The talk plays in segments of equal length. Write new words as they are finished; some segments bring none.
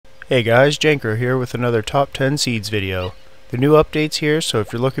Hey guys, Janker here with another Top 10 Seeds video. The new update's here, so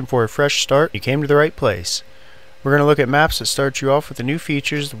if you're looking for a fresh start, you came to the right place. We're going to look at maps that start you off with the new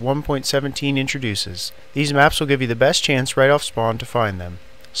features that 1.17 introduces. These maps will give you the best chance right off spawn to find them.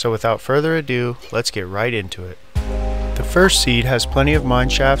 So without further ado, let's get right into it. The first seed has plenty of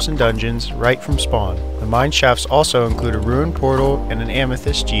Mineshafts and dungeons right from spawn. The Mineshafts also include a ruined portal and an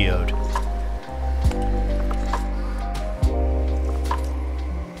amethyst geode.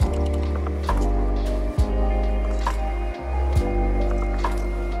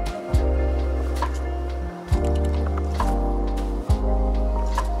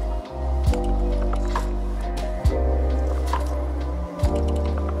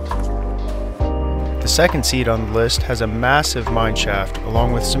 The second seed on the list has a massive mineshaft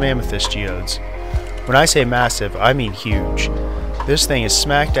along with some amethyst geodes. When I say massive, I mean huge. This thing is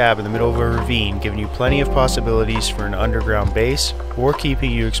smack dab in the middle of a ravine, giving you plenty of possibilities for an underground base or keeping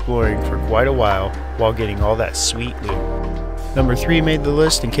you exploring for quite a while getting all that sweet loot. Number 3 made the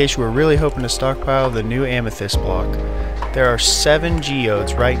list in case you were really hoping to stockpile the new amethyst block. There are 7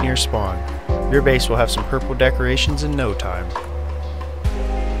 geodes right near spawn. Your base will have some purple decorations in no time.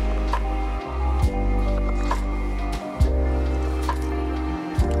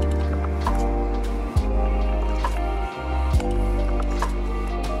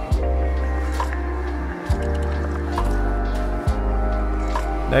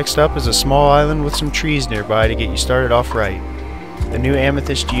 Next up is a small island with some trees nearby to get you started off right. The new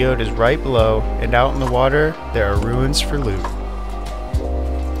amethyst geode is right below, and out in the water there are ruins for loot.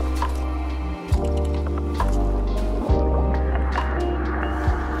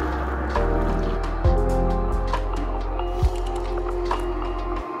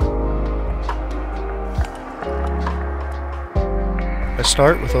 A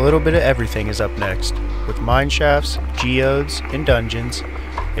start with a little bit of everything is up next, with mineshafts, geodes, and dungeons,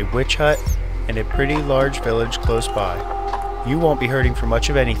 a witch hut, and a pretty large village close by. You won't be hurting for much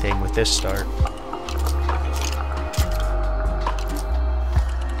of anything with this start.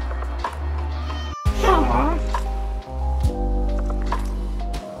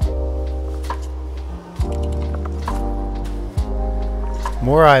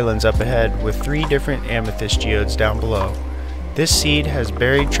 More islands up ahead with 3 different amethyst geodes down below. This seed has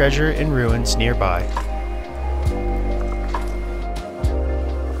buried treasure and ruins nearby.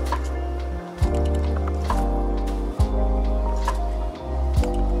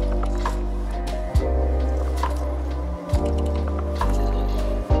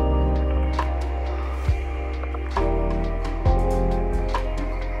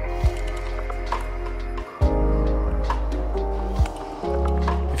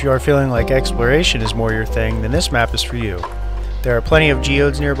 If you are feeling like exploration is more your thing, then this map is for you. There are plenty of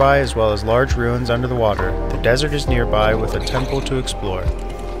geodes nearby as well as large ruins under the water. The desert is nearby with a temple to explore.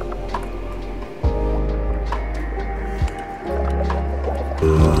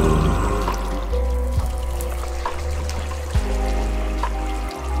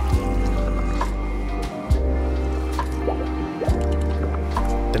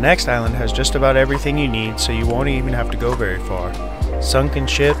 The next island has just about everything you need, so you won't even have to go very far. Sunken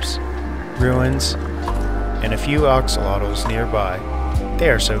ships, ruins, and a few axolotls nearby.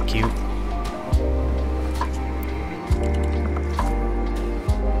 They are so cute.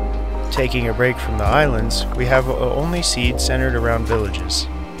 Taking a break from the islands, we have only seeds centered around villages.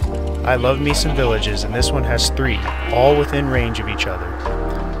 I love me some villages, and this one has 3, all within range of each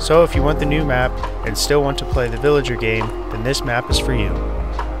other. So if you want the new map and still want to play the villager game, then this map is for you.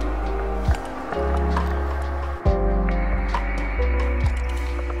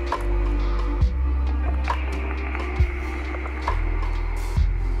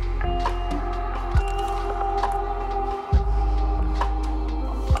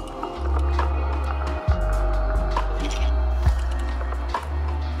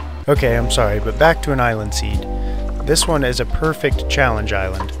 Okay, I'm sorry, but back to an island seed. This one is a perfect challenge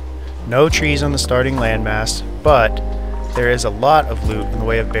island. No trees on the starting landmass, but there is a lot of loot in the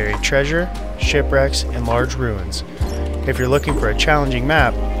way of buried treasure, shipwrecks, and large ruins. If you're looking for a challenging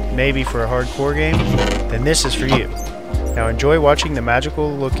map, maybe for a hardcore game, then this is for you. Now enjoy watching the magical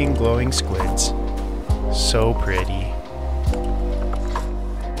looking glowing squids. So pretty.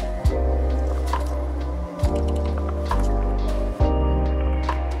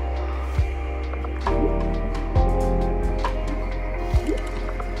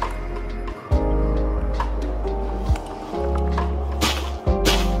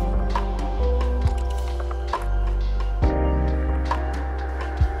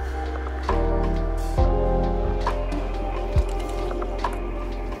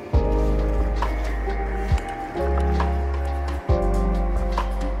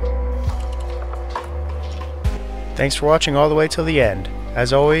 Thanks for watching all the way till the end.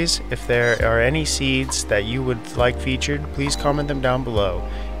 As always, if there are any seeds that you would like featured, please comment them down below,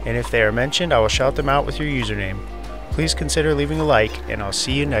 and if they are mentioned, I will shout them out with your username. Please consider leaving a like, and I'll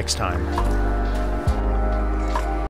see you next time.